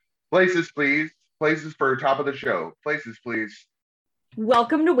Places, please. Places for top of the show. Places, please.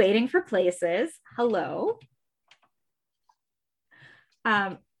 Welcome to Waiting for Places. Hello.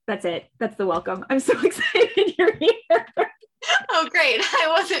 That's it. That's the welcome. I'm so excited you're here. Oh, great. I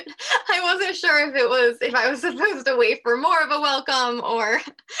wasn't sure if I was supposed to wait for more of a welcome or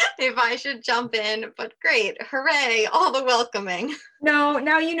if I should jump in, but great. Hooray. All the welcoming. No,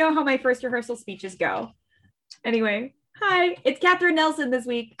 now you know how my first rehearsal speeches go. Anyway, hi, it's Catherine Nelson this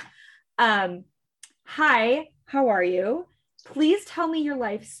week. Hi, how are you? Please tell me your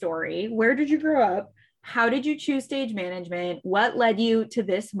life story. Where did you grow up? How did you choose stage management? What led you to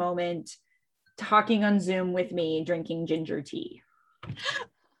this moment, talking on Zoom with me, drinking ginger tea?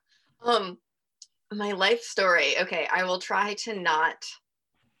 My life story. Okay, I will try to not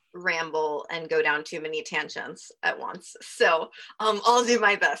ramble and go down too many tangents at once. So I'll do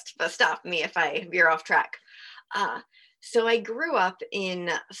my best, but stop me if I veer off track. So I grew up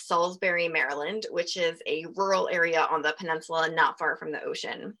in Salisbury, Maryland, which is a rural area on the peninsula, not far from the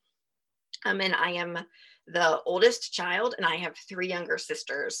ocean. And I am the oldest child, and I have 3 younger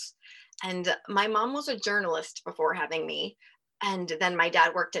sisters. And my mom was a journalist before having me, and then my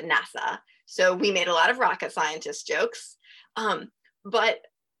dad worked at NASA. So we made a lot of rocket scientist jokes. But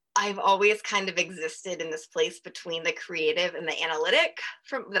I've always kind of existed in this place between the creative and the analytic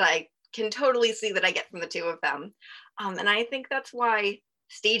that I can totally see that I get from the two of them. And I think that's why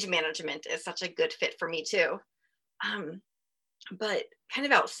stage management is such a good fit for me too. But kind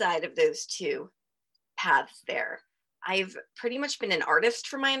of outside of those two paths there, I've pretty much been an artist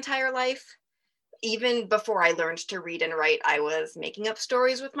for my entire life. Even before I learned to read and write, I was making up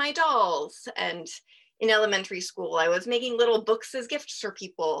stories with my dolls. And in elementary school, I was making little books as gifts for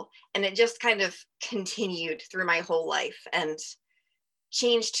people. And it just kind of continued through my whole life and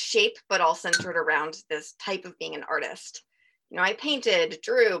changed shape, but all centered around this type of being an artist. You know, I painted,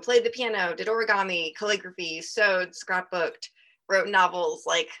 drew, played the piano, did origami, calligraphy, sewed, scrapbooked, wrote novels,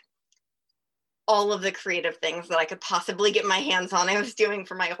 like all of the creative things that I could possibly get my hands on, I was doing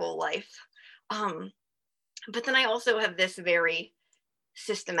for my whole life. But then I also have this very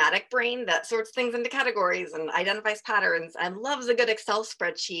systematic brain that sorts things into categories and identifies patterns and loves a good Excel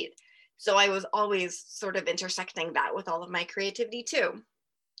spreadsheet. So I was always sort of intersecting that with all of my creativity too.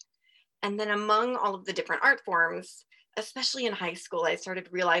 And then among all of the different art forms, especially in high school, I started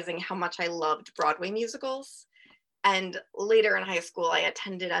realizing how much I loved Broadway musicals. And later in high school, I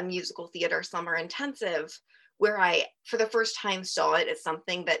attended a musical theater summer intensive where I, for the first time, saw it as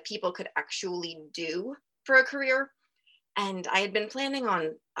something that people could actually do for a career. And I had been planning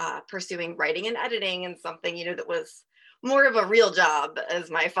on pursuing writing and editing and something, you know, that was more of a real job,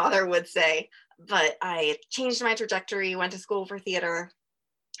 as my father would say. But I changed my trajectory, went to school for theater,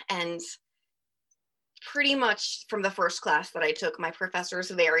 and pretty much from the first class that I took, my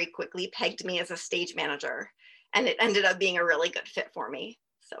professors very quickly pegged me as a stage manager, and it ended up being a really good fit for me.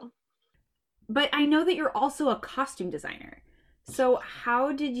 So. But I know that you're also a costume designer. So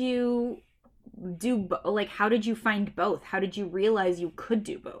how did you how did you find both? How did you realize you could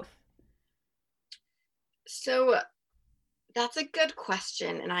do both? So that's a good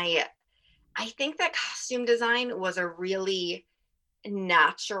question. And I think that costume design was a really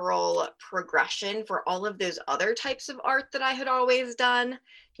natural progression for all of those other types of art that I had always done,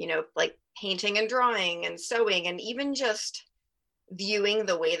 you know, like painting and drawing and sewing, and even just viewing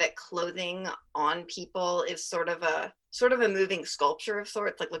the way that clothing on people is sort of a moving sculpture of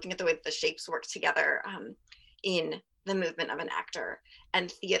sorts, like looking at the way that the shapes work together in the movement of an actor,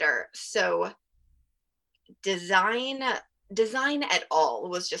 and theater. So design at all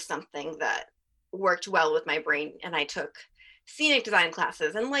was just something that worked well with my brain, and I took scenic design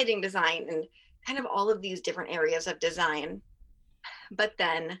classes and lighting design and kind of all of these different areas of design. But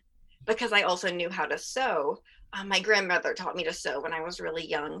then, because I also knew how to sew, my grandmother taught me to sew when I was really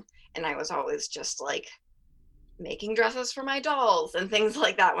young, and I was always just like making dresses for my dolls and things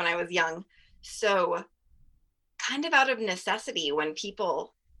like that when I was young. So kind of out of necessity, when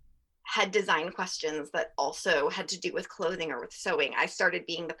people had design questions that also had to do with clothing or with sewing, I started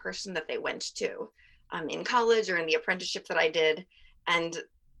being the person that they went to in college or in the apprenticeship that I did. And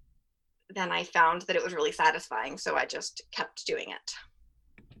then I found that it was really satisfying, so I just kept doing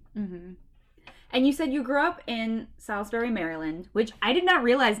it. Mm-hmm. And you said you grew up in Salisbury, Maryland, which I did not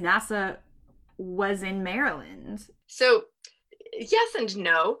realize NASA was in Maryland. So yes and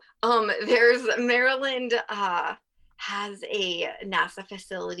no. There's Maryland has a NASA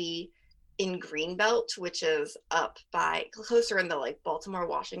facility in Greenbelt, which is up by closer in the like Baltimore,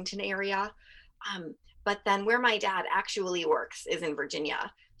 Washington area. But then where my dad actually works is in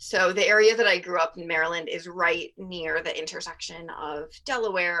Virginia. So the area that I grew up in, Maryland, is right near the intersection of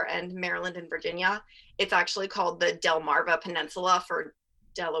Delaware and Maryland and Virginia. It's actually called the Delmarva Peninsula for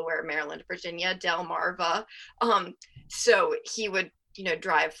Delaware, Maryland, Virginia, Delmarva. So he would,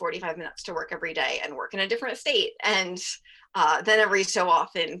 drive 45 minutes to work every day and work in a different state. And then every so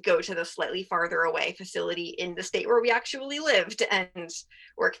often go to the slightly farther away facility in the state where we actually lived and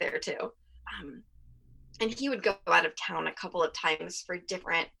work there too. And he would go out of town a couple of times for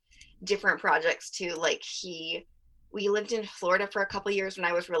different projects too. Like we lived in Florida for a couple of years when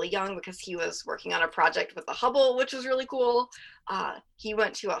I was really young because he was working on a project with the Hubble, which was really cool. He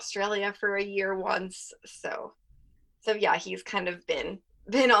went to Australia for a year once. So yeah, he's kind of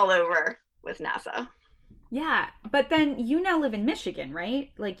been all over with NASA. Yeah, but then you now live in Michigan,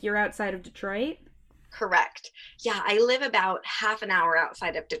 right? Like you're outside of Detroit? Correct. Yeah, I live about half an hour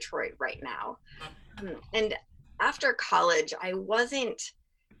outside of Detroit right now. And after college, I wasn't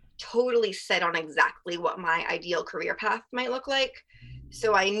totally set on exactly what my ideal career path might look like.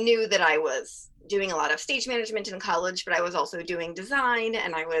 So I knew that I was doing a lot of stage management in college, but I was also doing design,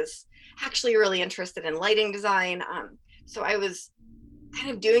 and I was actually really interested in lighting design. So I was kind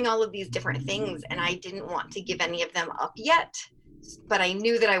of doing all of these different things, and I didn't want to give any of them up yet, but I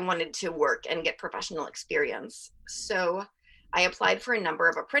knew that I wanted to work and get professional experience. So I applied for a number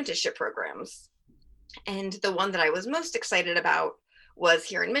of apprenticeship programs. And the one that I was most excited about was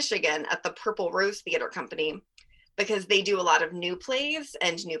here in Michigan at the Purple Rose Theater Company, because they do a lot of new plays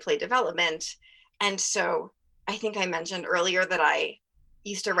and new play development. And so I think I mentioned earlier that I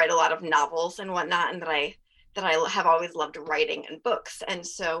used to write a lot of novels and whatnot, and that I have always loved writing and books. And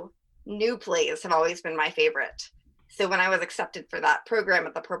so new plays have always been my favorite. So when I was accepted for that program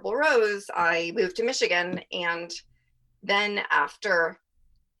at the Purple Rose, I moved to Michigan. And then after,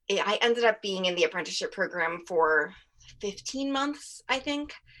 I ended up being in the apprenticeship program for 15 months, I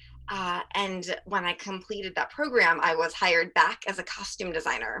think. And when I completed that program, I was hired back as a costume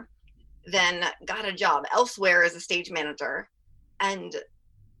designer, then got a job elsewhere as a stage manager, and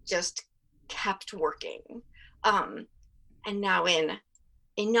just kept working. And now in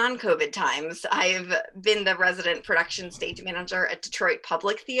non-COVID times, I've been the resident production stage manager at Detroit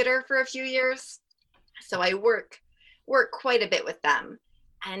Public Theater for a few years. So I work quite a bit with them.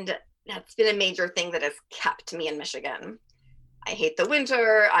 And that's been a major thing that has kept me in Michigan. I hate the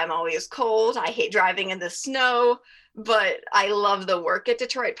winter. I'm always cold. I hate driving in the snow, but I love the work at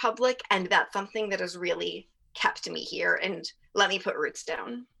Detroit Public. And that's something that has really kept me here and let me put roots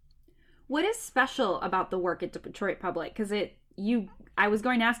down. What is special about the work at Detroit Public? Because I was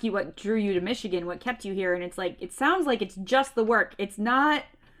going to ask you what drew you to Michigan, what kept you here, and it's like, it sounds like it's just the work. It's not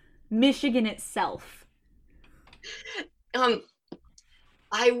Michigan itself.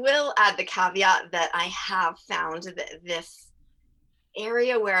 I will add the caveat that I have found that this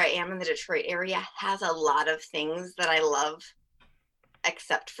area where I am in the Detroit area has a lot of things that I love,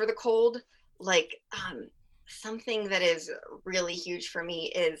 except for the cold. Like something that is really huge for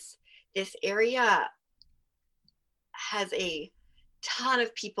me is this area has a ton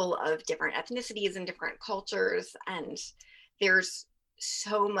of people of different ethnicities and different cultures, and there's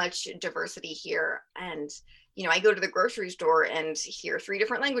so much diversity here. And I go to the grocery store and hear 3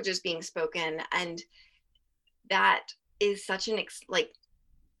 different languages being spoken, and that is such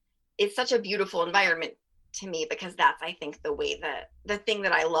it's such a beautiful environment to me, because that's, I think, the thing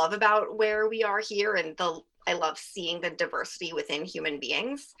that I love about where we are here, and I love seeing the diversity within human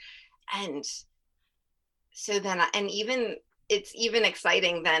beings. And so then, it's even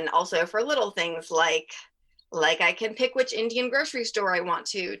exciting then also for little things like I can pick which Indian grocery store I want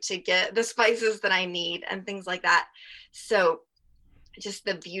to get the spices that I need and things like that. So just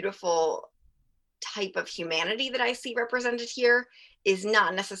the beautiful type of humanity that I see represented here is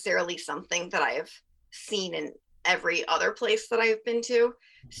not necessarily something that I have seen in every other place that I've been to.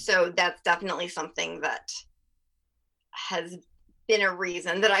 So that's definitely something that has been a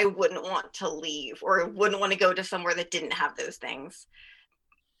reason that I wouldn't want to leave or wouldn't want to go to somewhere that didn't have those things.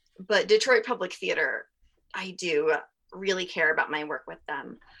 But Detroit Public Theater, I do really care about my work with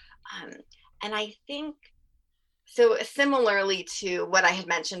them. And I think, so similarly to what I had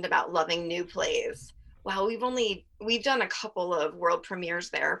mentioned about loving new plays, while we've done a couple of world premieres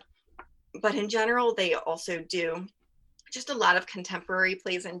there, but in general, they also do just a lot of contemporary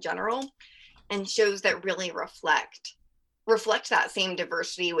plays in general, and shows that really reflect that same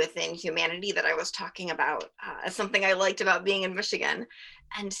diversity within humanity that I was talking about as something I liked about being in Michigan.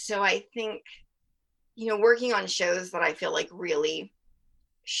 And so I think, working on shows that I feel like really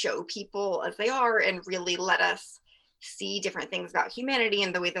show people as they are and really let us see different things about humanity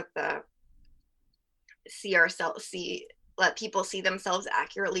and the way that see let people see themselves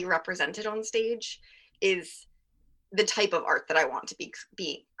accurately represented on stage is the type of art that I want to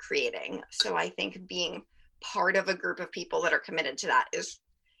be creating. So I think being part of a group of people that are committed to that is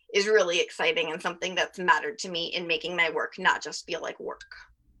really exciting and something that's mattered to me in making my work not just feel like work.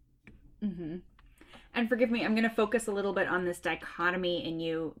 Mm-hmm. And forgive me, I'm going to focus a little bit on this dichotomy in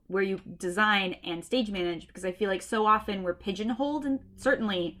you where you design and stage manage, because I feel like so often we're pigeonholed, and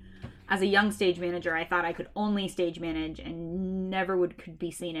certainly as a young stage manager, I thought I could only stage manage and never could be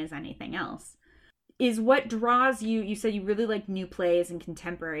seen as anything else. Is what draws you, you said you really like new plays and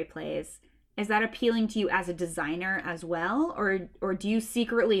contemporary plays. Is that appealing to you as a designer as well? Or do you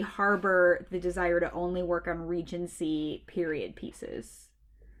secretly harbor the desire to only work on Regency period pieces?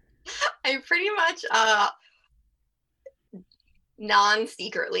 I pretty much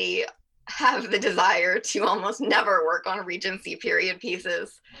non-secretly have the desire to almost never work on Regency period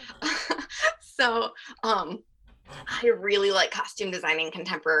pieces. So I really like costume designing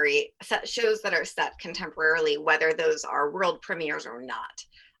contemporary set shows that are set contemporarily, whether those are world premieres or not.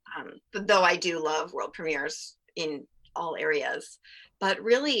 But though I do love world premieres in all areas, but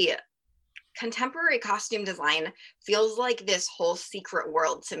really contemporary costume design feels like this whole secret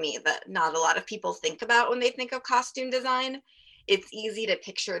world to me that not a lot of people think about when they think of costume design. It's easy to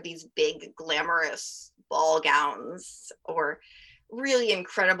picture these big glamorous ball gowns or really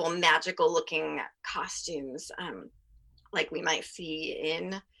incredible magical looking costumes, like we might see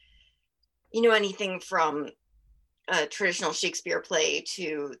in, you know, anything from a traditional Shakespeare play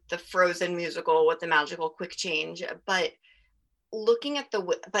to the Frozen musical with the magical quick change. But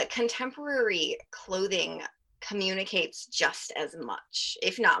contemporary clothing communicates just as much,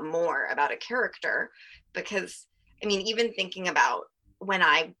 if not more, about a character. Because I mean, even thinking about when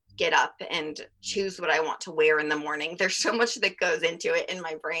I get up and choose what I want to wear in the morning, there's so much that goes into it in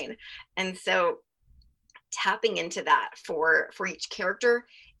my brain. And so tapping into that for each character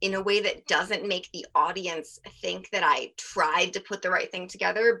in a way that doesn't make the audience think that I tried to put the right thing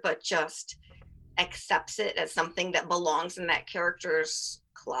together, but just accepts it as something that belongs in that character's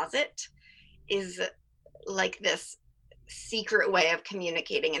closet, is like this secret way of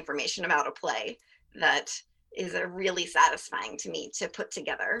communicating information about a play that is really satisfying to me to put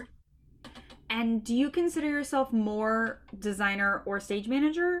together. And do you consider yourself more designer or stage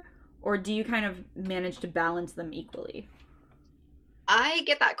manager, or do you kind of manage to balance them equally? I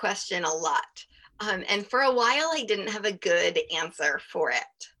get that question a lot. And for a while, I didn't have a good answer for it.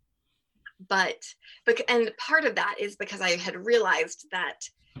 And part of that is because I had realized that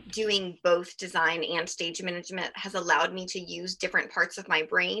doing both design and stage management has allowed me to use different parts of my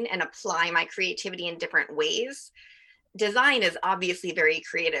brain and apply my creativity in different ways. Design is obviously very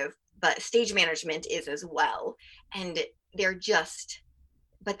creative, but stage management is as well. And they're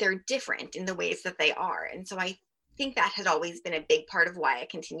different in the ways that they are. And so I think that had always been a big part of why I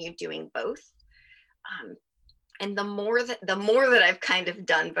continued doing both. And the more that I've kind of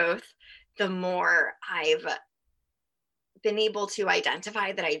done both, the more I've been able to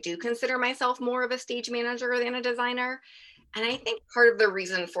identify that I do consider myself more of a stage manager than a designer. And I think part of the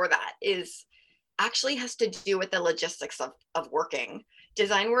reason for that is actually has to do with the logistics of working.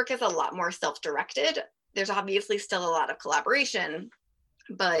 Design work is a lot more self-directed. There's obviously still a lot of collaboration,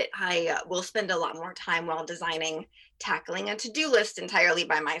 but I will spend a lot more time while designing, tackling a to-do list entirely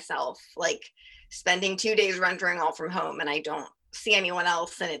by myself, like spending 2 days rendering all from home, and I don't see anyone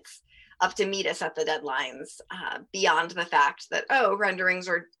else, and it's up to me to set the deadlines, beyond the fact that, oh, renderings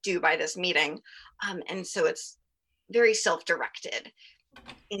are due by this meeting. And so it's very self-directed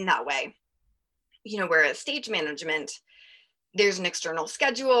in that way. You know, whereas stage management, there's an external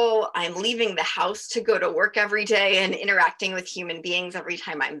schedule. I'm leaving the house to go to work every day and interacting with human beings every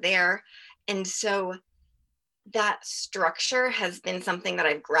time I'm there. And so that structure has been something that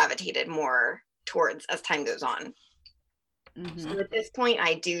I've gravitated more towards as time goes on. Mm-hmm. So at this point,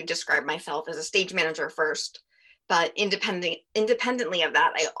 I do describe myself as a stage manager first, but independently of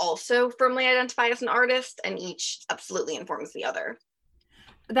that, I also firmly identify as an artist, and each absolutely informs the other.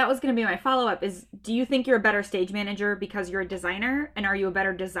 That was going to be my follow-up is, do you think you're a better stage manager because you're a designer? And are you a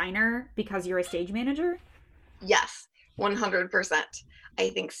better designer because you're a stage manager? Yes, 100%. I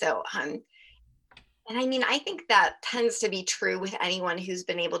think so. And I mean, I think that tends to be true with anyone who's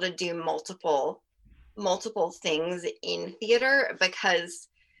been able to do multiple things in theater, because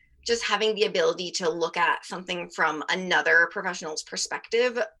just having the ability to look at something from another professional's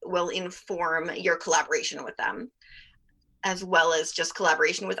perspective will inform your collaboration with them, as well as just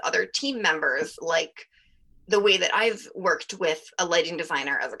collaboration with other team members. Like the way that I've worked with a lighting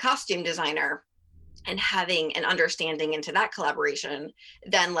designer as a costume designer, and having an understanding into that collaboration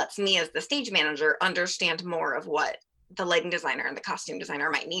then lets me as the stage manager understand more of what the lighting designer and the costume designer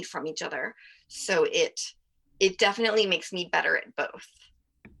might need from each other. So it definitely makes me better at both.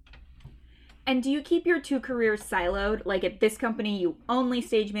 And do you keep your two careers siloed? Like at this company you only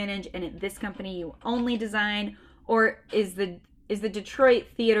stage manage and at this company you only design? Or is the Detroit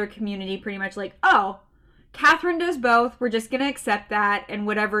theater community pretty much like, oh, Catherine does both, we're just going to accept that, and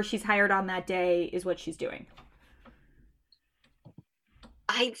whatever she's hired on that day is what she's doing?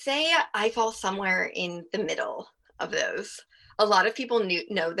 I'd say I fall somewhere in the middle of those. A lot of people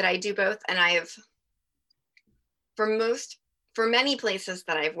know that I do both, and for many places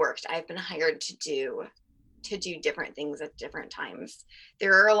that I've worked, I've been hired to do different things at different times.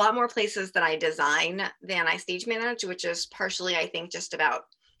 There are a lot more places that I design than I stage manage, which is partially, I think, just about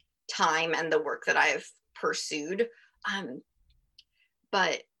time and the work that I've pursued.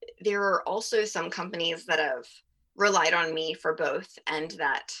 But there are also some companies that have relied on me for both, and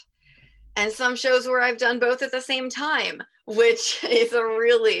some shows where I've done both at the same time, which is a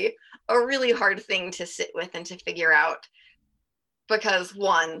really hard thing to sit with and to figure out, because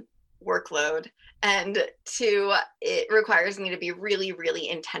one, workload, and two, it requires me to be really, really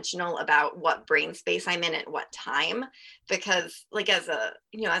intentional about what brain space I'm in at what time, because like as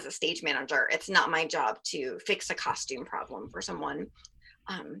a stage manager, it's not my job to fix a costume problem for someone,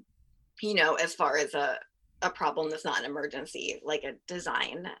 as far as a problem that's not an emergency, like a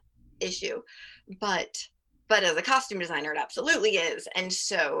design issue, but as a costume designer, it absolutely is. And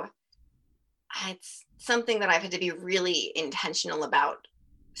so it's something that I've had to be really intentional about,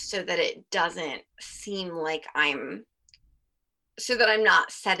 so that it doesn't seem like I'm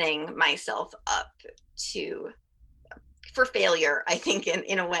not setting myself up for failure, I think,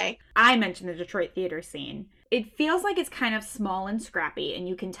 in a way. I mentioned the Detroit theater scene. It feels like it's kind of small and scrappy, and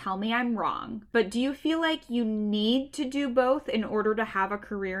you can tell me I'm wrong, but do you feel like you need to do both in order to have a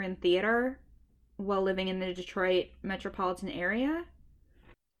career in theater while living in the Detroit metropolitan area?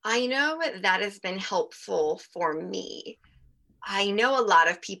 I know that has been helpful for me. I know a lot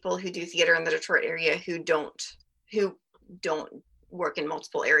of people who do theater in the Detroit area who don't work in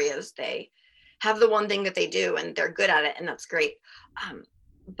multiple areas. They have the one thing that they do and they're good at it, and that's great.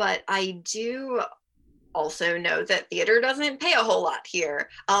 But I do also know that theater doesn't pay a whole lot here,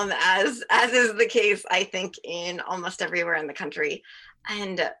 as is the case, I think, in almost everywhere in the country.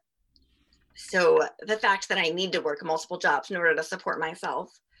 And so the fact that I need to work multiple jobs in order to support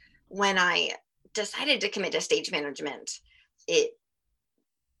myself, when I decided to commit to stage management,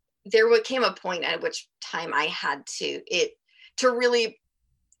 there came a point at which time I had to really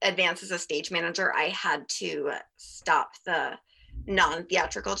advance as a stage manager. I had to stop the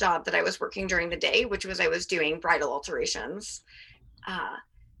non-theatrical job that I was working during the day, which was I was doing bridal alterations,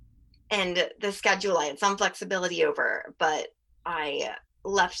 and the schedule I had some flexibility over, but I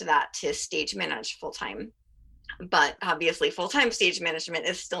left that to stage manage full-time. But obviously full-time stage management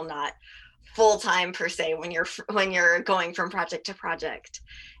is still not full-time per se when you're going from project to project.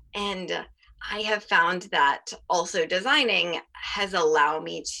 And I have found that also designing has allowed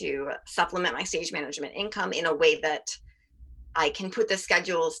me to supplement my stage management income in a way that I can put the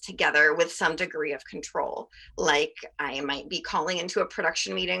schedules together with some degree of control. Like I might be calling into a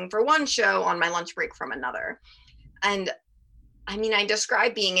production meeting for one show on my lunch break from another. And I mean, I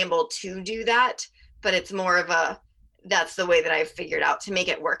describe being able to do that, but it's more of that's the way that I've figured out to make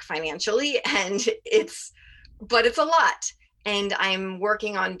it work financially. And it's a lot. And I'm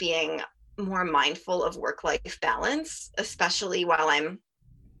working on being more mindful of work-life balance, especially while I'm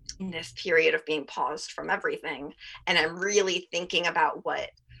in this period of being paused from everything. And I'm really thinking about what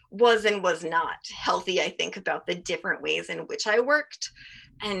was and was not healthy, I think, about the different ways in which I worked.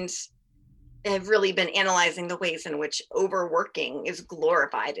 And I've really been analyzing the ways in which overworking is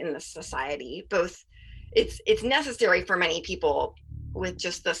glorified in this society. Both it's necessary for many people with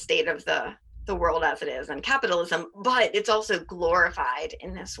just the state of the world as it is and capitalism, but it's also glorified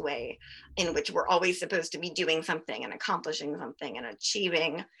in this way in which we're always supposed to be doing something and accomplishing something and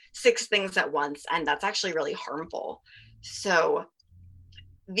achieving 6 things at once, and that's actually really harmful. So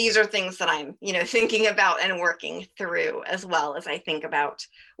these are things that I'm thinking about and working through, as well as I think about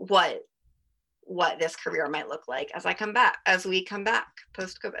what this career might look like as we come back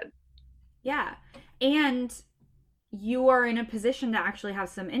post-COVID. Yeah. And you are in a position to actually have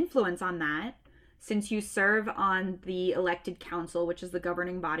some influence on that, since you serve on the elected council, which is the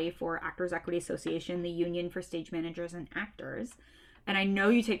governing body for Actors Equity Association, the union for stage managers and actors. And I know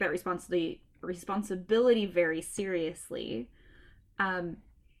you take that responsibility very seriously.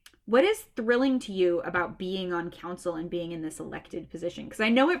 What is thrilling to you about being on council and being in this elected position? Because I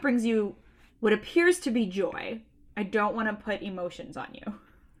know it brings you what appears to be joy. I don't want to put emotions on you.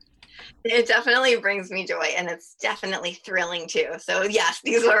 It definitely brings me joy, and it's definitely thrilling too. So yes,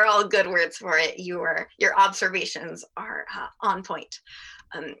 these are all good words for it. Your observations are on point.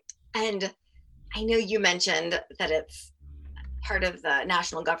 And I know you mentioned that it's part of the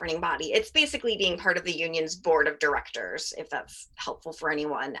national governing body. It's basically being part of the union's board of directors, if that's helpful for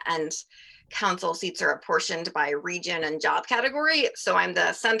anyone. And council seats are apportioned by region and job category. So I'm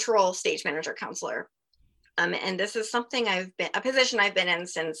the central stage manager counselor. And this is something a position I've been in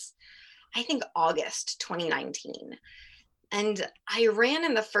since, I think, August 2019. And I ran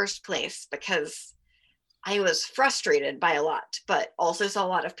in the first place because I was frustrated by a lot, but also saw a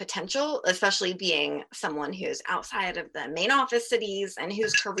lot of potential, especially being someone who's outside of the main office cities and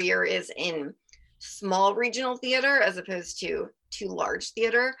whose career is in small regional theater as opposed to large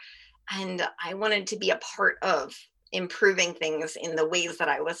theater. And I wanted to be a part of improving things in the ways that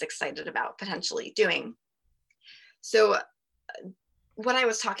I was excited about potentially doing. So what I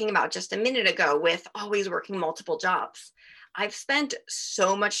was talking about just a minute ago with always working multiple jobs, I've spent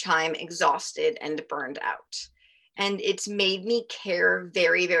so much time exhausted and burned out. And it's made me care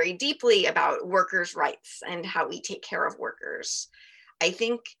very, very deeply about workers' rights and how we take care of workers. I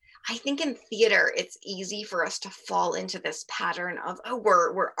think in theater, it's easy for us to fall into this pattern of, oh,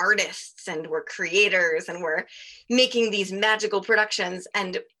 we're artists and we're creators and we're making these magical productions.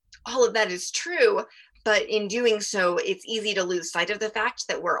 And all of that is true. But in doing so, it's easy to lose sight of the fact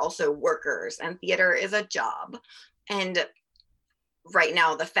that we're also workers and theater is a job. And right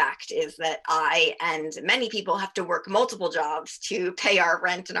now, the fact is that I and many people have to work multiple jobs to pay our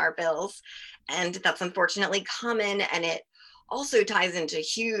rent and our bills. And that's unfortunately common. And it also ties into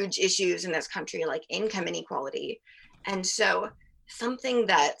huge issues in this country, like income inequality. And so something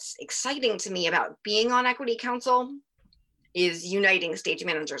that's exciting to me about being on Equity Council is uniting stage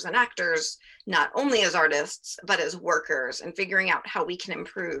managers and actors, not only as artists, but as workers, and figuring out how we can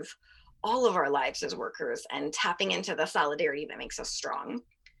improve all of our lives as workers and tapping into the solidarity that makes us strong.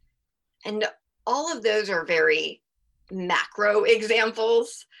 And all of those are very macro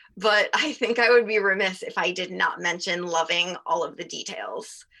examples, but I think I would be remiss if I did not mention loving all of the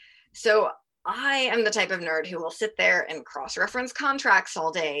details. So I am the type of nerd who will sit there and cross-reference contracts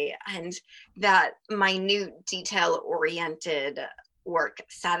all day, and that minute, detail-oriented work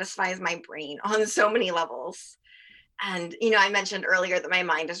satisfies my brain on so many levels. And, I mentioned earlier that my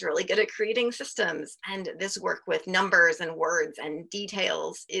mind is really good at creating systems, and this work with numbers and words and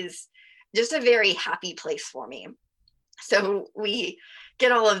details is just a very happy place for me. So we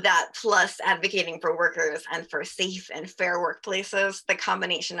get all of that plus advocating for workers and for safe and fair workplaces. The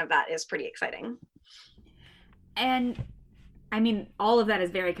combination of that is pretty exciting. And I mean, all of that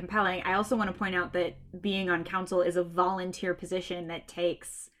is very compelling. I also want to point out that being on council is a volunteer position that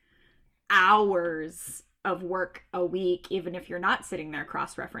takes hours of work a week, even if you're not sitting there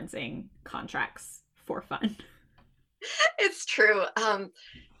cross-referencing contracts for fun. It's true.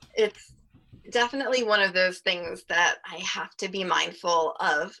 It's definitely one of those things that I have to be mindful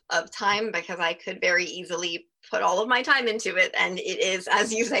of time, because I could very easily put all of my time into it, and it is,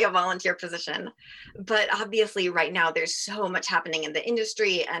 as you say, a volunteer position. But obviously right now there's so much happening in the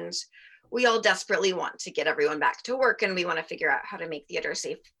industry, and we all desperately want to get everyone back to work, and we want to figure out how to make theater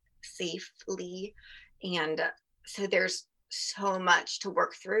safely. And so there's so much to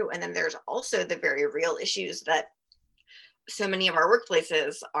work through. And then there's also the very real issues that so many of our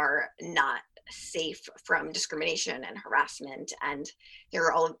workplaces are not safe from discrimination and harassment. And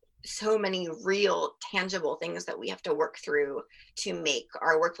there are so many real tangible things that we have to work through to make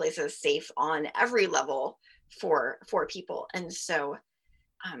our workplaces safe on every level for people. And so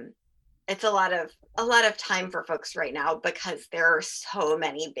it's a lot of time for folks right now, because there are so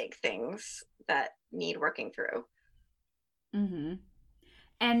many big things that need working through. Mm-hmm.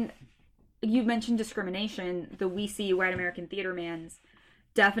 And you mentioned discrimination. The We See White American Theater Mans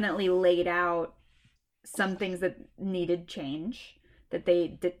definitely laid out some things that needed change,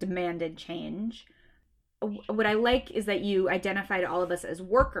 that demanded change. What I like is that you identified all of us as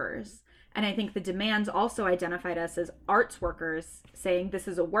workers. And I think the demands also identified us as arts workers, saying this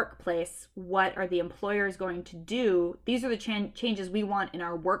is a workplace. What are the employers going to do? These are the changes we want in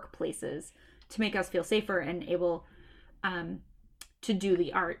our workplaces to make us feel safer and able to do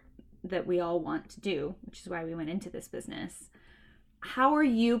the art that we all want to do, which is why we went into this business. How are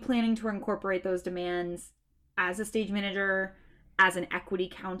you planning to incorporate those demands as a stage manager, as an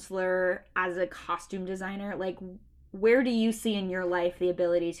equity counselor, as a costume designer? Like, where do you see in your life the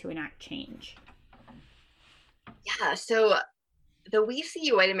ability to enact change? Yeah, so the We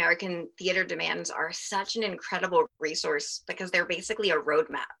See White American Theater Demands are such an incredible resource, because they're basically a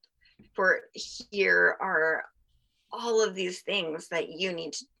roadmap for here are all of these things that you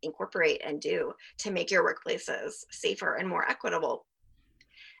need to incorporate and do to make your workplaces safer and more equitable.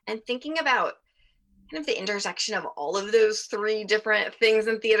 And thinking about kind of the intersection of all of those three different things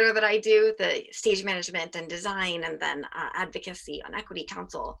in theater that I do, the stage management and design, and then advocacy on Equity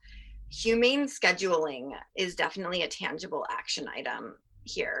Council, humane scheduling is definitely a tangible action item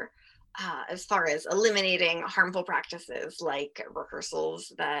here, as far as eliminating harmful practices like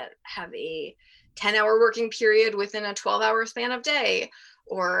rehearsals that have a 10-hour working period within a 12-hour span of day,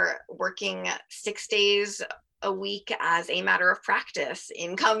 or working 6 days a week as a matter of practice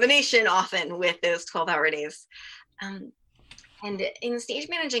in combination often with those 12-hour days. And in stage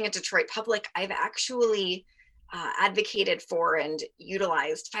managing at Detroit Public, I've actually advocated for and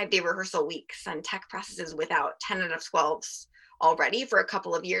utilized 5-day rehearsal weeks and tech processes without 10 out of 12s already for a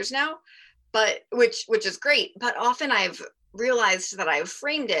couple of years now, but which is great. But often I've realized that I've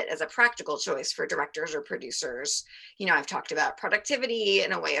framed it as a practical choice for directors or producers. You know, I've talked about productivity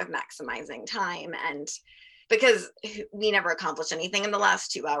in a way of maximizing time, and because we never accomplished anything in the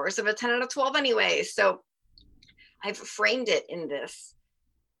last 2 hours of a 10 out of 12 anyway. So I've framed it in this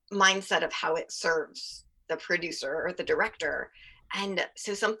mindset of how it serves the producer or the director. And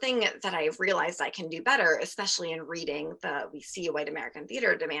so something that I've realized I can do better, especially in reading the We See a White American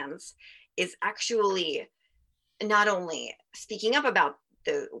Theater demands, is actually not only speaking up about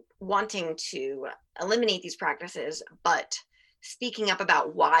the wanting to eliminate these practices, but speaking up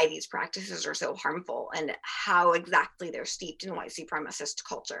about why these practices are so harmful and how exactly they're steeped in white supremacist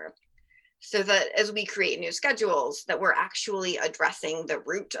culture. So that as we create new schedules, that we're actually addressing the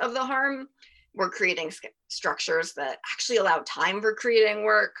root of the harm. We're creating structures that actually allow time for creating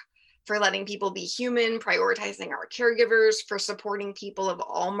work, for letting people be human, prioritizing our caregivers, for supporting people of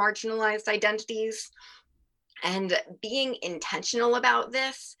all marginalized identities. And being intentional about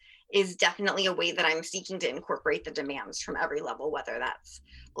this is definitely a way that I'm seeking to incorporate the demands from every level, whether that's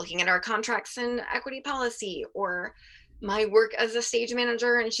looking at our contracts and equity policy, or my work as a stage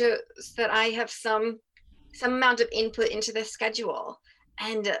manager and shows that I have some amount of input into the schedule.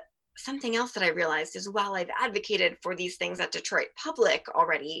 And something else that I realized is, while I've advocated for these things at Detroit Public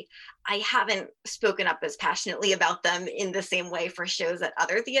already, I haven't spoken up as passionately about them in the same way for shows at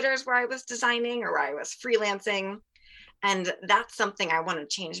other theaters where I was designing or where I was freelancing. And that's something I want to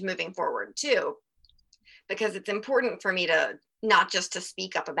change moving forward too, because it's important for me to not just to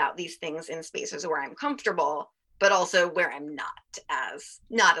speak up about these things in spaces where I'm comfortable, but also where I'm not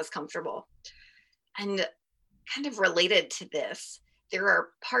as comfortable. And kind of related to this, there are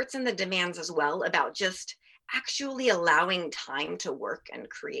parts in the demands as well about just actually allowing time to work and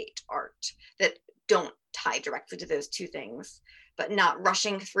create art that don't tie directly to those two things, but not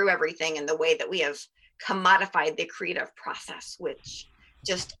rushing through everything in the way that we have commodified the creative process, which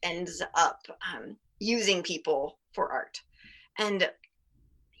just ends up using people for art. And,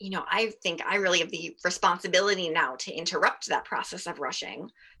 you know, I think I really have the responsibility now to interrupt that process of rushing,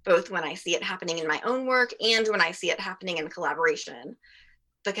 both when I see it happening in my own work and when I see it happening in collaboration,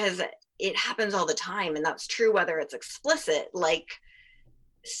 because it happens all the time. And that's true whether it's explicit, like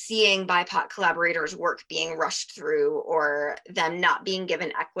seeing BIPOC collaborators' work being rushed through, or them not being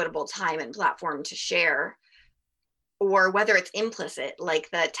given equitable time and platform to share, or whether it's implicit, like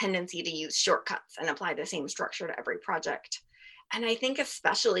the tendency to use shortcuts and apply the same structure to every project. And I think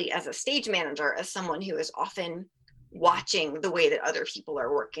especially as a stage manager, as someone who is often watching the way that other people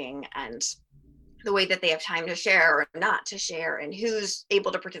are working and the way that they have time to share or not to share, and who's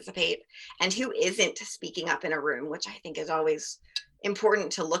able to participate and who isn't speaking up in a room, which I think is always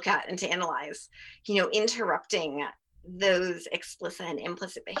important to look at and to analyze. You know, interrupting those explicit and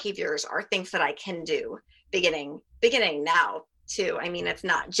implicit behaviors are things that I can do beginning now too. I mean, it's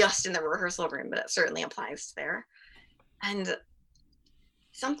not just in the rehearsal room, but it certainly applies there. And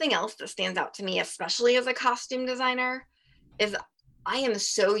something else that stands out to me, especially as a costume designer, is I am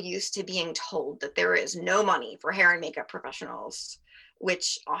so used to being told that there is no money for hair and makeup professionals,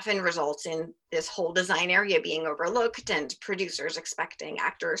 which often results in this whole design area being overlooked and producers expecting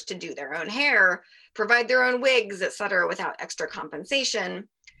actors to do their own hair, provide their own wigs, etc., without extra compensation.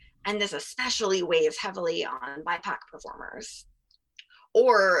 And this especially weighs heavily on BIPOC performers.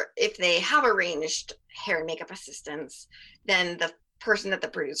 Or if they have arranged hair and makeup assistants, then the person that the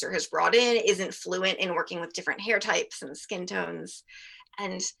producer has brought in isn't fluent in working with different hair types and skin tones.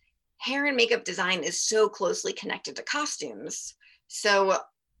 And hair and makeup design is so closely connected to costumes. So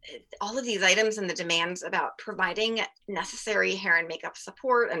all of these items and the demands about providing necessary hair and makeup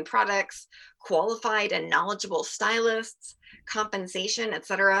support and products, qualified and knowledgeable stylists, compensation,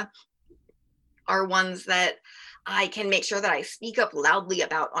 etc., are ones that I can make sure that I speak up loudly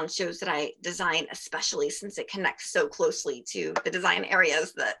about on shows that I design, especially since it connects so closely to the design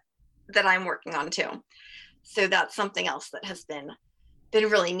areas that I'm working on too. So that's something else that has been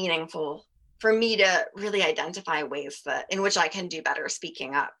really meaningful for me to really identify ways that in which I can do better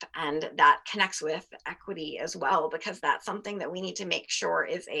speaking up. And that connects with equity as well, because that's something that we need to make sure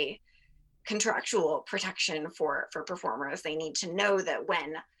is a contractual protection for performers. They need to know that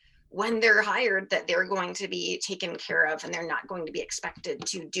when they're hired, that they're going to be taken care of and they're not going to be expected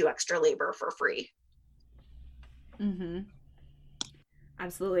to do extra labor for free. Mm-hmm.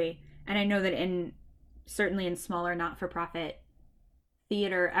 Absolutely. And I know that certainly in smaller not-for-profit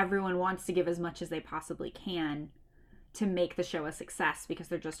theater, everyone wants to give as much as they possibly can to make the show a success, because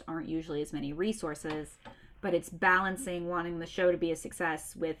there just aren't usually as many resources. But it's balancing wanting the show to be a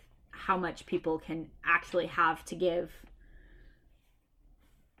success with how much people can actually have to give.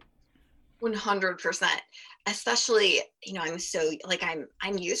 100%. Especially, I'm so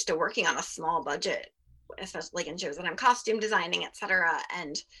I'm used to working on a small budget, especially in shows that I'm costume designing, etc.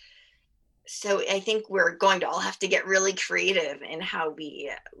 And so I think we're going to all have to get really creative in how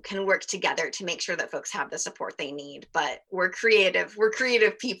we can work together to make sure that folks have the support they need. But we're creative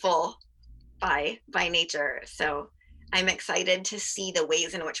people by nature. So I'm excited to see the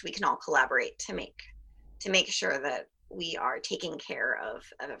ways in which we can all collaborate to make sure that we are taking care of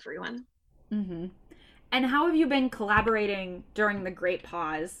everyone. Mm-hmm. And how have you been collaborating during the Great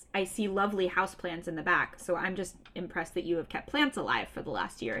Pause? I see lovely houseplants in the back, so I'm just impressed that you have kept plants alive for the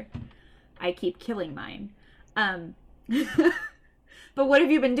last year. I keep killing mine. But what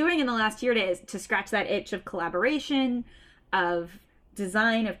have you been doing in the last year to scratch that itch of collaboration, of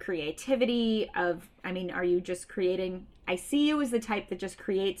design, of creativity, are you just creating? I see you as the type that just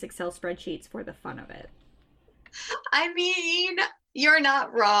creates Excel spreadsheets for the fun of it. I mean, you're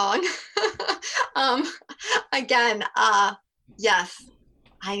not wrong. Again, yes,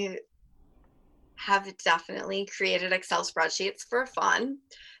 I have definitely created Excel spreadsheets for fun.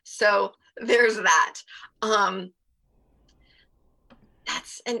 So there's that.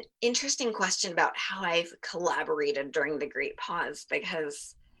 That's an interesting question about how I've collaborated during the Great Pause,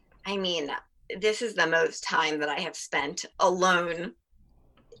 because this is the most time that I have spent alone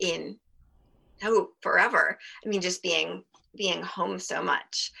in forever. Just being home so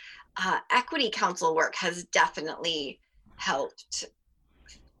much. Equity Council work has definitely helped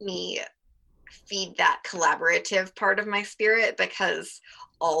me feed that collaborative part of my spirit, because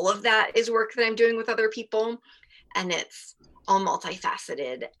all of that is work that I'm doing with other people, and it's all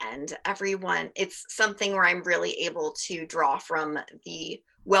multifaceted, and it's something where I'm really able to draw from the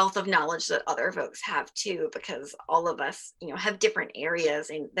wealth of knowledge that other folks have too, because all of us, have different areas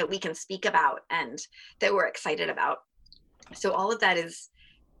that we can speak about and that we're excited about. So all of that is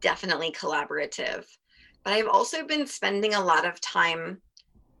definitely collaborative. But I've also been spending a lot of time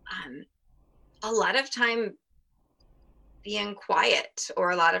being quiet,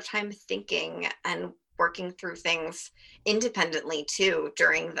 or a lot of time thinking and working through things independently too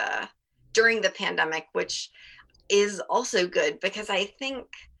during the pandemic, which is also good, because I think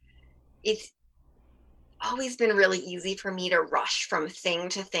it's always been really easy for me to rush from thing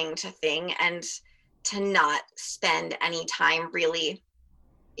to thing to thing, and to not spend any time really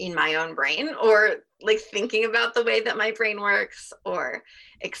in my own brain, or thinking about the way that my brain works, or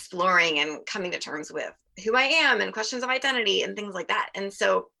exploring and coming to terms with who I am and questions of identity and things like that. And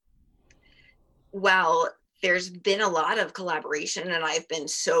so, there's been a lot of collaboration, and I've been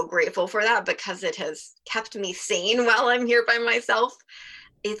so grateful for that, because it has kept me sane while I'm here by myself.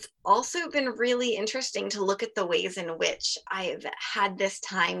 It's also been really interesting to look at the ways in which I've had this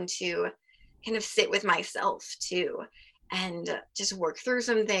time to kind of sit with myself too, and just work through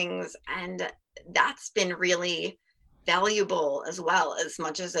some things. And that's been really valuable as well, as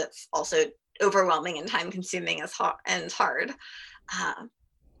much as it's also overwhelming and time consuming and hard.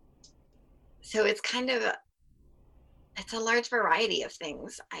 So it's it's a large variety of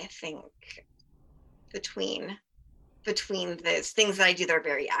things, I think, between those things that I do that are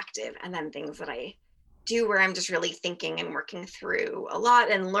very active, and then things that I do where I'm just really thinking and working through a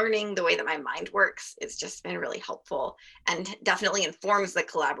lot, and learning the way that my mind works. It's just been really helpful, and definitely informs the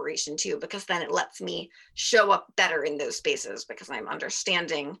collaboration too, because then it lets me show up better in those spaces, because I'm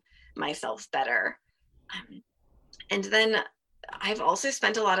understanding myself better. And then I've also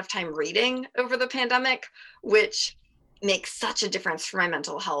spent a lot of time reading over the pandemic, which makes such a difference for my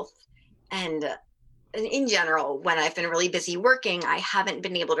mental health. And in general, when I've been really busy working, I haven't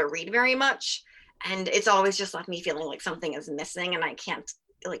been able to read very much. And it's always just left me feeling like something is missing, and I can't,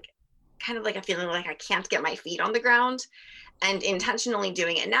 kind of like a feeling like I can't get my feet on the ground. And intentionally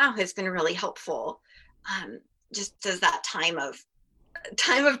doing it now has been really helpful, just as that time of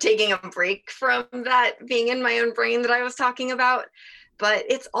taking a break from that being in my own brain that I was talking about. But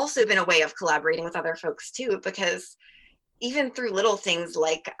it's also been a way of collaborating with other folks too, because even through little things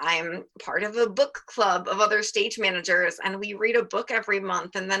like I'm part of a book club of other stage managers, and we read a book every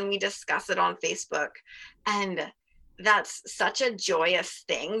month and then we discuss it on Facebook. And that's such a joyous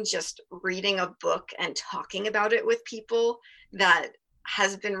thing, just reading a book and talking about it with people, that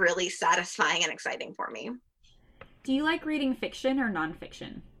has been really satisfying and exciting for me. Do you like reading fiction or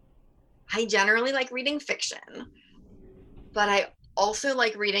nonfiction? I generally like reading fiction, but I also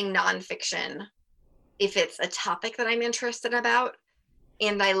like reading nonfiction if it's a topic that I'm interested about.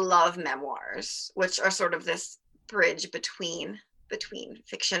 And I love memoirs, which are sort of this bridge between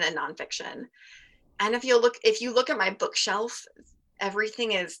fiction and nonfiction. And if you look at my bookshelf,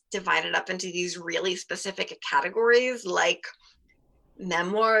 everything is divided up into these really specific categories, like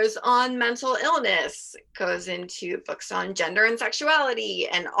memoirs on mental illness goes into books on gender and sexuality,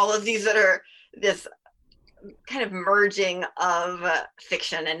 and all of these that are this kind of merging of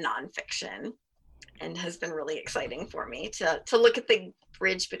fiction and nonfiction, and has been really exciting for me to look at the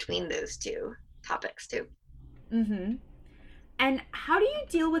bridge between those two topics too. Mm-hmm. And how do you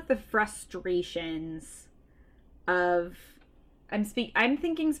deal with the frustrations of, I'm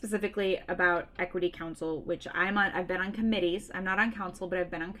thinking specifically about Equity Council, which I've been on committees. I'm not on council, but I've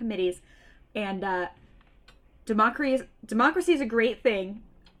been on committees. And democracy is a great thing.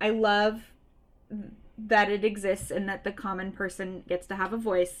 I love that it exists and that the common person gets to have a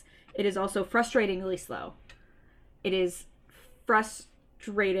voice. It is also frustratingly slow. It is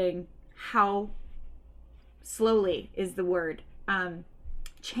frustrating how slowly is the word.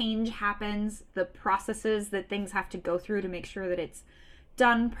 Change happens, the processes that things have to go through to make sure that it's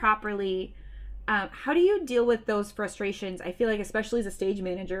done properly. How do you deal with those frustrations? I feel like, especially as a stage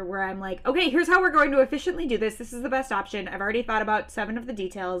manager, where I'm like, okay, here's how we're going to efficiently do this. This is the best option. I've already thought about 7 of the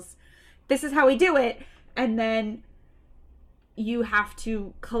details. This is how we do it. And then you have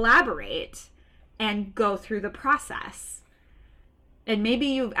to collaborate and go through the process. And maybe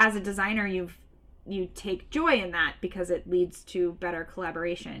you, as a designer, you take joy in that because it leads to better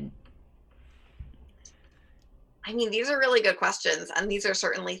collaboration. I mean, these are really good questions, and these are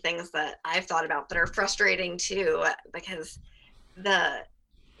certainly things that I've thought about that are frustrating too, because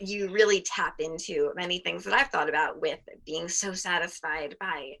you really tap into many things that I've thought about with being so satisfied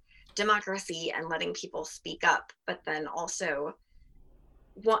by democracy and letting people speak up, but then also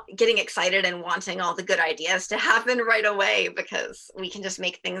getting excited and wanting all the good ideas to happen right away, because we can just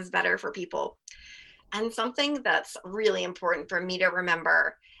make things better for people. And something that's really important for me to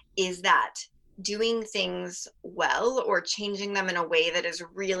remember is that doing things well or changing them in a way that is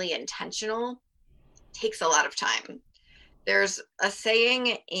really intentional takes a lot of time. There's a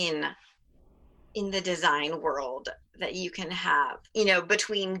saying in the design world that you can have,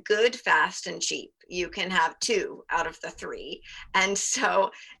 between good, fast, and cheap, you can have 2 out of the 3. And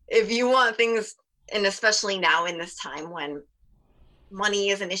so if you want things, and especially now in this time when money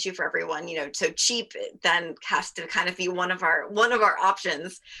is an issue for everyone, so cheap then has to kind of be one of our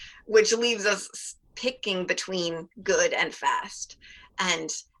options, which leaves us picking between good and fast. And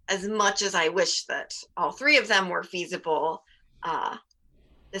as much as I wish that all 3 of them were feasible,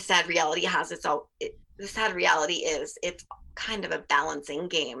 the sad reality is it's kind of a balancing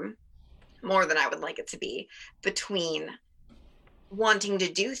game, more than I would like it to be, between wanting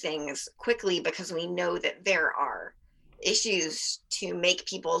to do things quickly because we know that there are issues to make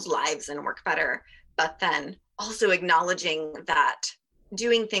people's lives and work better, but then also acknowledging that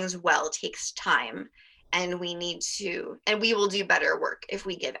doing things well takes time, and we will do better work if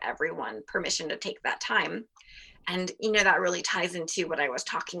we give everyone permission to take that time. And that really ties into what I was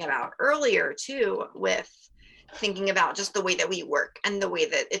talking about earlier too, with thinking about just the way that we work and the way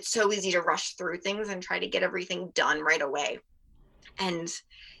that it's so easy to rush through things and try to get everything done right away. And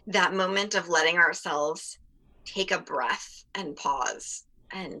that moment of letting ourselves take a breath and pause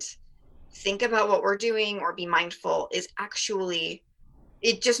and think about what we're doing or be mindful is actually,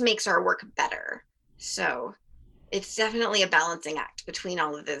 it just makes our work better. So it's definitely a balancing act between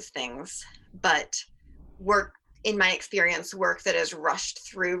all of those things. But work, in my experience, work that is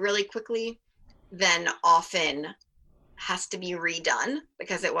rushed through really quickly then often has to be redone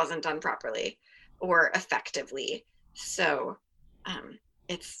because it wasn't done properly or effectively. So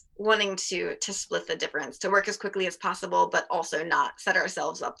it's wanting to split the difference, to work as quickly as possible, but also not set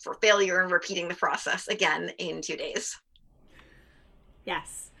ourselves up for failure and repeating the process again in 2 days.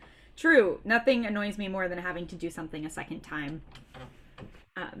 Yes, true. Nothing annoys me more than having to do something a second time.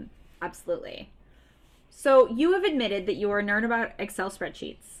 Absolutely. So you have admitted that you are a nerd about Excel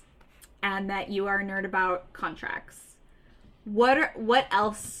spreadsheets. and that you are a nerd about contracts. What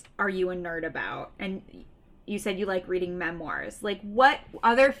else are you a nerd about? And you said you like reading memoirs. Like, what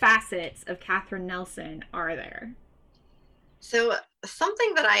other facets of Katherine Nelson are there? So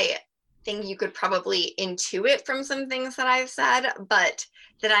something that I think you could probably intuit from some things that I've said, but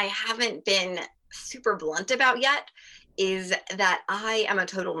that I haven't been super blunt about yet, is that I am a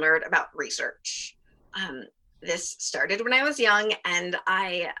total nerd about research. This started when I was young, and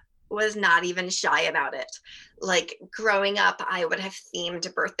I was not even shy about it. Like growing up, I would have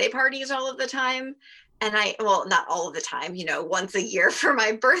themed birthday parties all of the time. And well, not all of the time, once a year for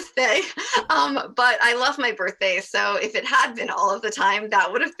my birthday. But I love my birthday. So if it had been all of the time,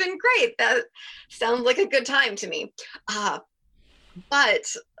 that would have been great. That sounds like a good time to me.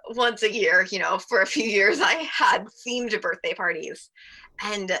 But once a year, for a few years, I had themed birthday parties.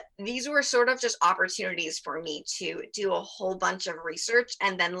 And these were sort of just opportunities for me to do a whole bunch of research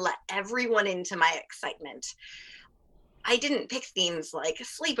and then let everyone into my excitement. I didn't pick themes like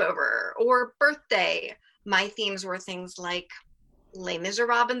sleepover or birthday. My themes were things like Les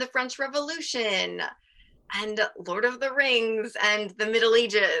Miserables and the French Revolution and Lord of the Rings and the Middle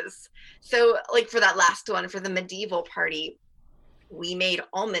Ages. So like for that last one, for the medieval party, we made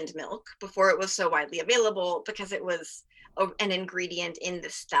almond milk before it was so widely available because it was an ingredient in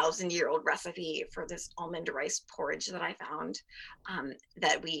this 1,000-year-old recipe for this almond rice porridge that I found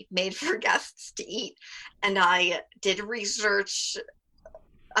that we made for guests to eat. And I did research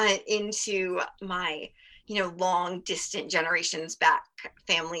into my, long distant generations back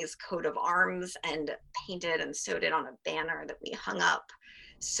family's coat of arms and painted and sewed it on a banner that we hung up.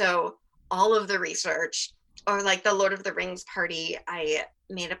 So all of the research, or like the Lord of the Rings party, I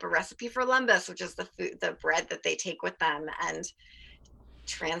made up a recipe for lembas, which is the bread that they take with them, and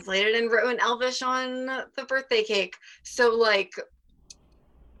translated and wrote in Elvish on the birthday cake. So like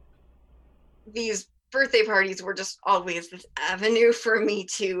these birthday parties were just always this avenue for me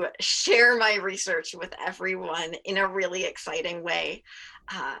to share my research with everyone in a really exciting way,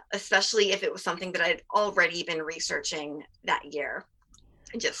 especially if it was something that I'd already been researching that year.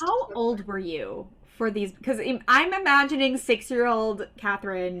 How old were you for these? Because I'm imagining 6-year-old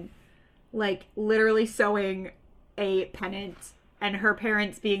Katherine like literally sewing a pennant and her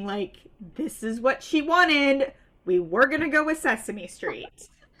parents being like, this is what she wanted. We were gonna go with Sesame Street.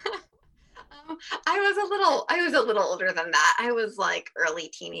 I was a little older than that. I was like early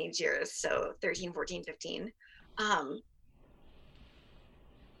teenage years, so 13, 14, 15. I'm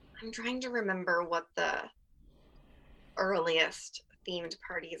trying to remember what the earliest themed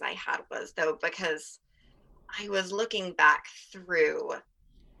parties I had was, though, because I was looking back through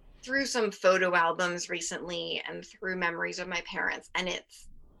some photo albums recently and through memories of my parents, and it's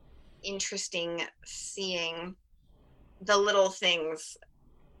interesting seeing the little things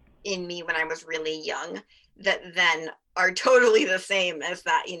in me when I was really young that then are totally the same as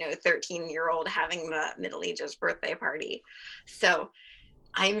that 13-year-old having the Middle Ages birthday party. So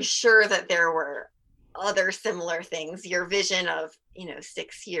I'm sure that there were other similar things. Your vision of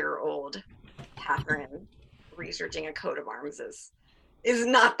 6-year-old Katherine researching a coat of arms is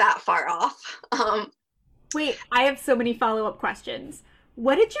not that far off. Wait, I have so many follow-up questions.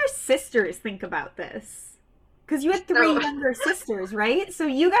 What did your sisters think about this? Because you had 3 younger sisters, right? So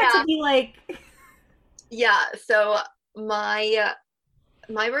you got to be like... Yeah, so my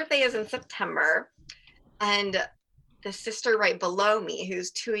birthday is in September, and the sister right below me,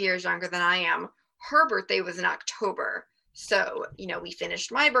 who's 2 years younger than I am, her birthday was in October. So, we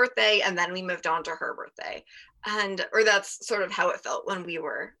finished my birthday and then we moved on to her birthday. Or that's sort of how it felt when we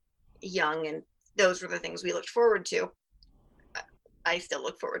were young, and those were the things we looked forward to. I still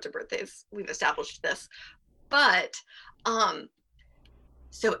look forward to birthdays. We've established this. But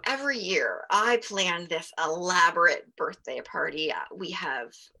so every year I plan this elaborate birthday party. We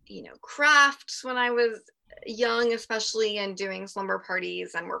have, crafts when I was young, especially, and doing slumber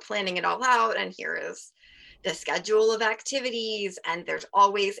parties, and we're planning it all out. And here is the schedule of activities, and there's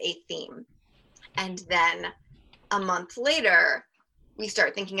always a theme. And then a month later, we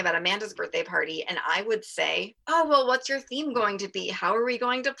start thinking about Amanda's birthday party, and I would say, oh, well, what's your theme going to be? How are we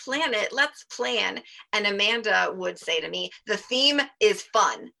going to plan it? Let's plan. And Amanda would say to me, the theme is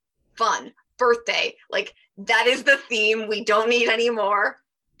fun, birthday. Like, that is the theme. We don't need any more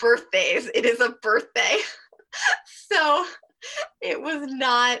birthdays. It is a birthday. So it was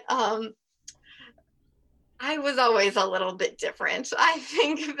not, I was always a little bit different, I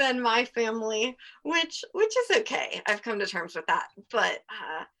think, than my family, which is okay. I've come to terms with that. But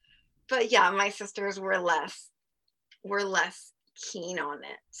yeah, my sisters were less keen on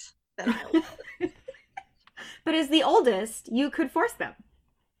it than I was. But as the oldest, you could force them.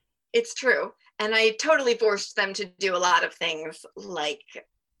 It's true. And I totally forced them to do a lot of things, like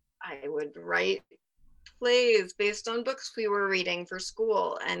I would write plays based on books we were reading for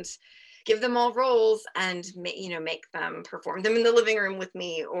school and give them all roles and make them perform them in the living room with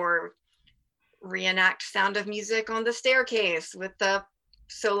me, or reenact Sound of Music on the staircase with the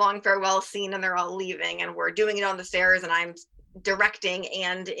So Long Farewell scene, and they're all leaving and we're doing it on the stairs and I'm directing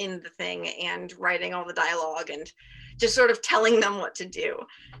and in the thing and writing all the dialogue and just sort of telling them what to do.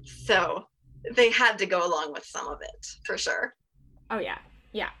 So they had to go along with some of it for sure. Oh yeah.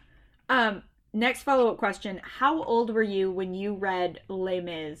 Yeah. Next follow-up question. How old were you when you read Les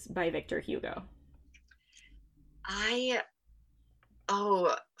Mis by Victor Hugo?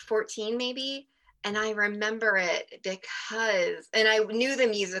 14 maybe. And I remember it because, and I knew the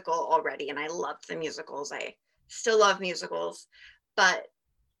musical already and I loved the musicals. I still love musicals, but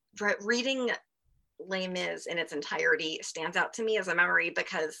reading Les Mis in its entirety stands out to me as a memory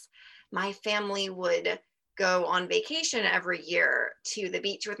because my family would go on vacation every year to the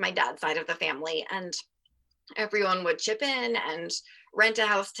beach with my dad's side of the family, and everyone would chip in and rent a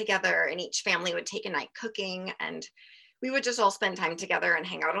house together, and each family would take a night cooking, and we would just all spend time together and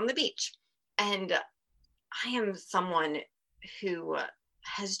hang out on the beach. And I am someone who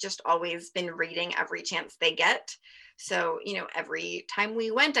has just always been reading every chance they get. So, every time we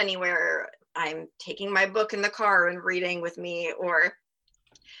went anywhere, I'm taking my book in the car and reading with me, or,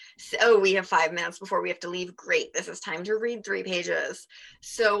 so we have 5 minutes before we have to leave. Great, this is time to read 3 pages.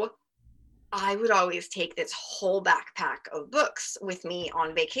 So I would always take this whole backpack of books with me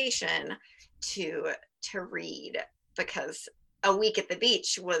on vacation to read, because a week at the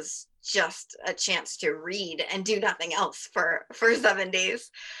beach was just a chance to read and do nothing else for 7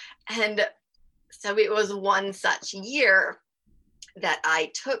 days. And so it was one such year that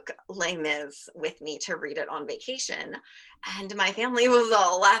I took Les Mis with me to read it on vacation. And my family was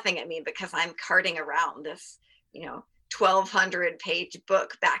all laughing at me because I'm carting around this, 1,200 page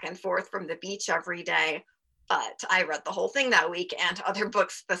book back and forth from the beach every day. But I read the whole thing that week and other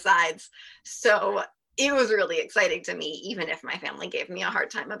books besides. So it was really exciting to me, even if my family gave me a hard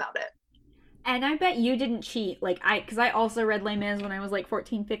time about it. And I bet you didn't cheat. Because I also read Les Mis when I was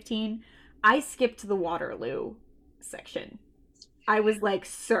 14, 15. I skipped the Waterloo section. I was like,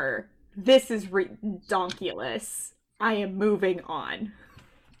 sir, this is redonkulous. I am moving on.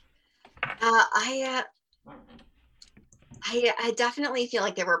 I definitely feel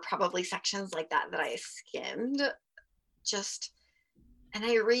like there were probably sections like that I skimmed. And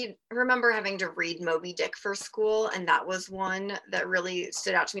I remember having to read Moby Dick for school, and that was one that really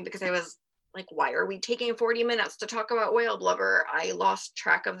stood out to me because I was like, why are we taking 40 minutes to talk about whale blubber? I lost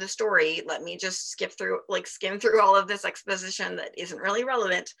track of the story. Let me just skim through all of this exposition that isn't really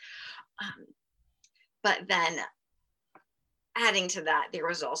relevant. But then adding to that, there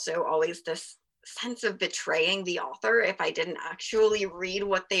was also always this sense of betraying the author if I didn't actually read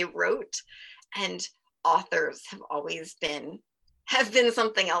what they wrote. And authors have been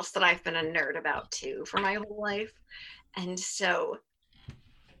something else that I've been a nerd about too for my whole life. And so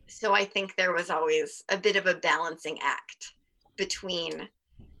I think there was always a bit of a balancing act between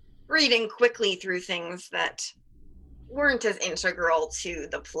reading quickly through things that weren't as integral to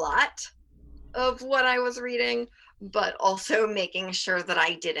the plot of what I was reading, but also making sure that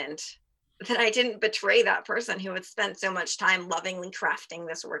I didn't betray that person who had spent so much time lovingly crafting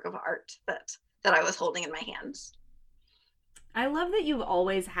this work of art that I was holding in my hands. I love that you've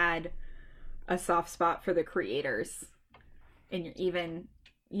always had a soft spot for the creators in your even,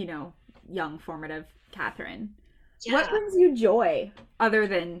 young formative Catherine. Yeah. What brings you joy other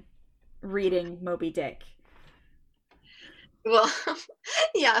than reading Moby Dick? Well,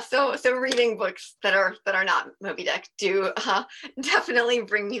 yeah, so reading books that are not Moby Dick do definitely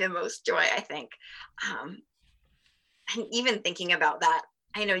bring me the most joy, I think. And even thinking about that,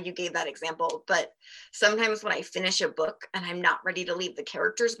 I know you gave that example, but sometimes when I finish a book and I'm not ready to leave the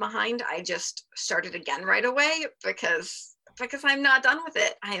characters behind, I just start it again right away because I'm not done with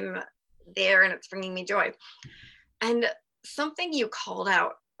it. I'm there and it's bringing me joy. And something you called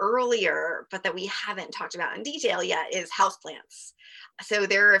out earlier, but that we haven't talked about in detail yet, is houseplants. So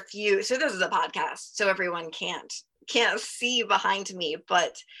there are a few, so this is a podcast, so everyone can't see behind me,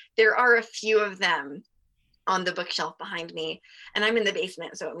 but there are a few of them on the bookshelf behind me, and I'm in the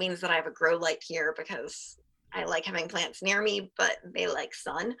basement, so it means that I have a grow light here because I like having plants near me, but they like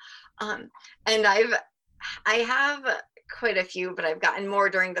sun. And I have quite a few, but I've gotten more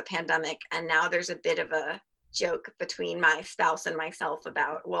during the pandemic, and now there's a bit of a joke between my spouse and myself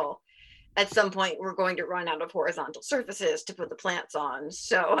about, well, at some point we're going to run out of horizontal surfaces to put the plants on,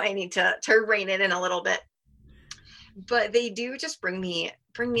 so I need to rein it in a little bit. but they do just bring me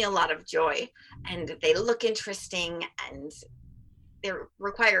a lot of joy, and they look interesting, and they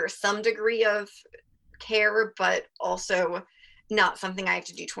require some degree of care, but also not something I have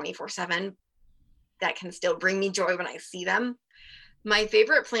to do 24/7. That can still bring me joy when I see them. My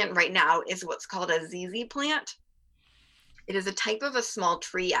favorite plant right now is what's called a ZZ plant. It is a type of a small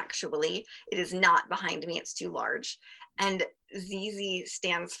tree, actually. It is not behind me, it's too large. And ZZ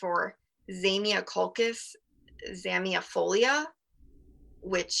stands for Zamioculcas zamiifolia,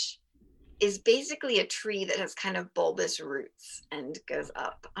 which is basically a tree that has kind of bulbous roots and goes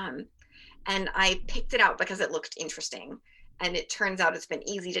up. And I picked it out because it looked interesting. And it turns out it's been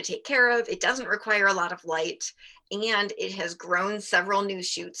easy to take care of. It doesn't require a lot of light, and it has grown several new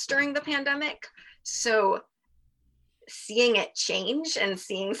shoots during the pandemic. So seeing it change and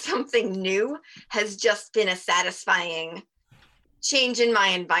seeing something new has just been a satisfying change in my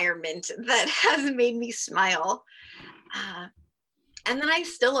environment that has made me smile. And then I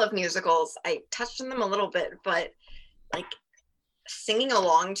still love musicals. I touched on them a little bit, but like singing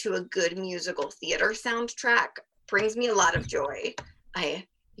along to a good musical theater soundtrack brings me a lot of joy. I,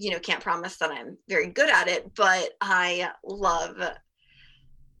 can't promise that I'm very good at it, but I love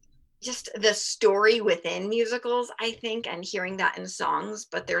just the story within musicals, I think, and hearing that in songs.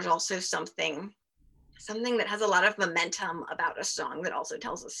 But there's also something that has a lot of momentum about a song that also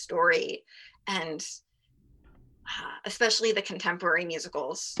tells a story. And especially the contemporary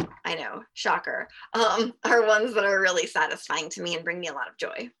musicals, I know, shocker, are ones that are really satisfying to me and bring me a lot of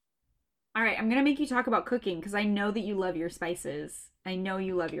joy. All right, I'm going to make you talk about cooking because I know that you love your spices. I know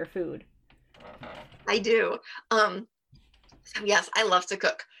you love your food. I do. So yes, I love to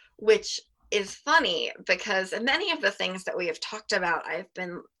cook, which is funny because many of the things that we have talked about, I've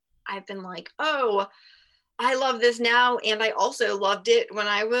been like, oh, I love this now, and I also loved it when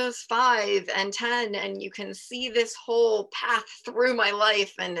I was 5 and 10, and you can see this whole path through my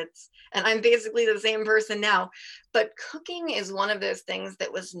life, and I'm basically the same person now. But cooking is one of those things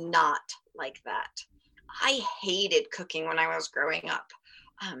that was not like that. I hated cooking when I was growing up.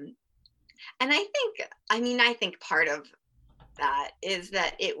 And I think part of that is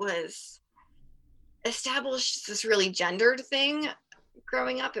that it was established this really gendered thing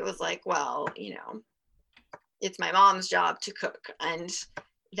growing up. It was like, well, it's my mom's job to cook, and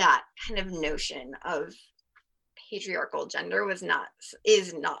that kind of notion of patriarchal gender is not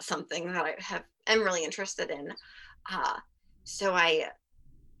something that I am really interested in. So I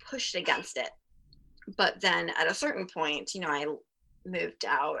pushed against it. But then at a certain point, I moved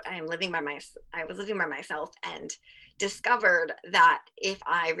out. I was living by myself and discovered that if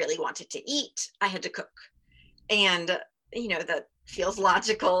I really wanted to eat, I had to cook. And that feels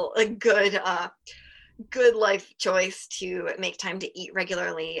logical, a good life choice to make time to eat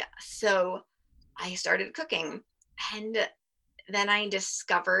regularly. So I started cooking, and then I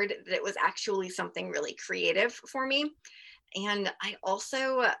discovered that it was actually something really creative for me. And I love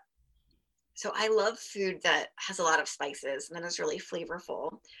food that has a lot of spices and that is really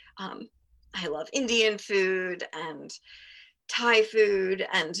flavorful. I love Indian food and Thai food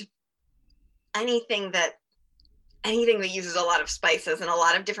and anything that uses a lot of spices and a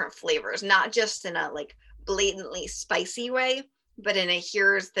lot of different flavors, not just in a like blatantly spicy way, but in a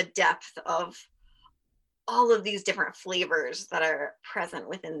here's the depth of all of these different flavors that are present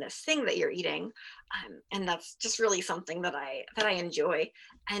within this thing that you're eating. And that's just really something that I enjoy.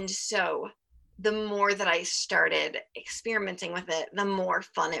 And so the more that I started experimenting with it, the more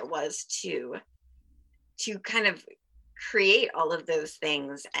fun it was to kind of create all of those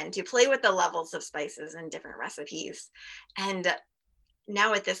things and to play with the levels of spices and different recipes. And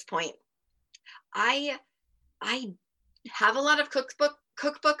now at this point, I have a lot of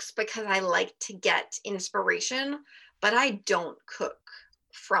cookbooks because I like to get inspiration, but I don't cook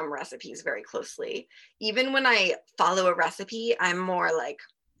from recipes very closely. Even when I follow a recipe, I'm more like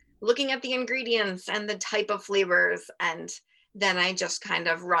looking at the ingredients and the type of flavors, and then I just kind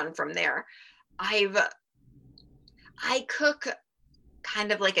of run from there. I cook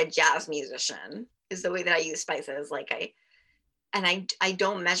kind of like a jazz musician is the way that I use spices. Like I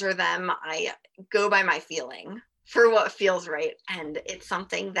don't measure them. I go by my feeling for what feels right. And it's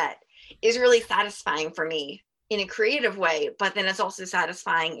something that is really satisfying for me in a creative way, but then it's also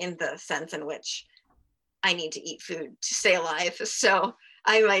satisfying in the sense in which I need to eat food to stay alive. So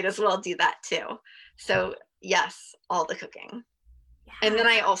I might as well do that too. So yes, all the cooking. And then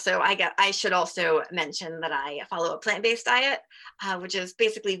I should also mention that I follow a plant-based diet, which is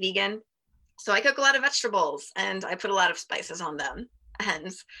basically vegan. So I cook a lot of vegetables and I put a lot of spices on them.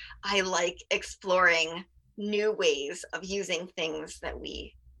 And I like exploring new ways of using things that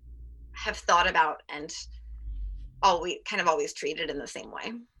we have thought about and always treated in the same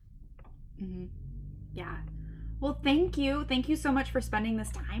way. Mm-hmm. Yeah. Well, thank you. Thank you so much for spending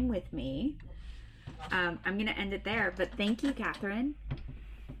this time with me. I'm going to end it there, but thank you, Catherine.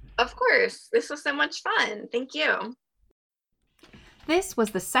 Of course. This was so much fun. Thank you. This was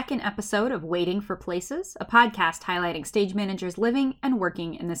the second episode of Waiting for Places, a podcast highlighting stage managers living and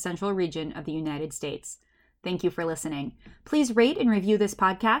working in the central region of the United States. Thank you for listening. Please rate and review this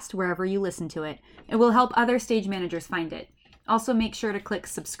podcast wherever you listen to it. It will help other stage managers find it. Also, make sure to click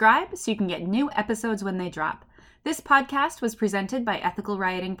subscribe so you can get new episodes when they drop. This podcast was presented by Ethical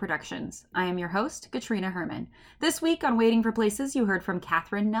Rioting Productions. I am your host, Katrina Herman. This week on Waiting for Places, you heard from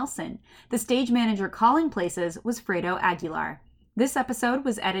Catherine Nelson. The stage manager calling places was Fredo Aguilar. This episode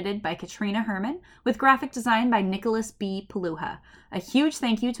was edited by Katrina Herman with graphic design by Nicholas B. Paluha. A huge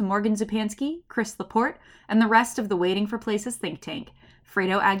thank you to Morgan Zupansky, Chris Laporte, and the rest of the Waiting for Places think tank.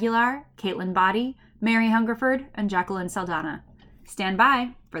 Fredo Aguilar, Caitlin Boddy, Mary Hungerford, and Jacqueline Saldana. Stand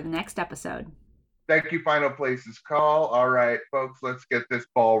by for the next episode. Thank you, Final Places Call. All right, folks, let's get this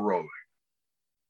ball rolling.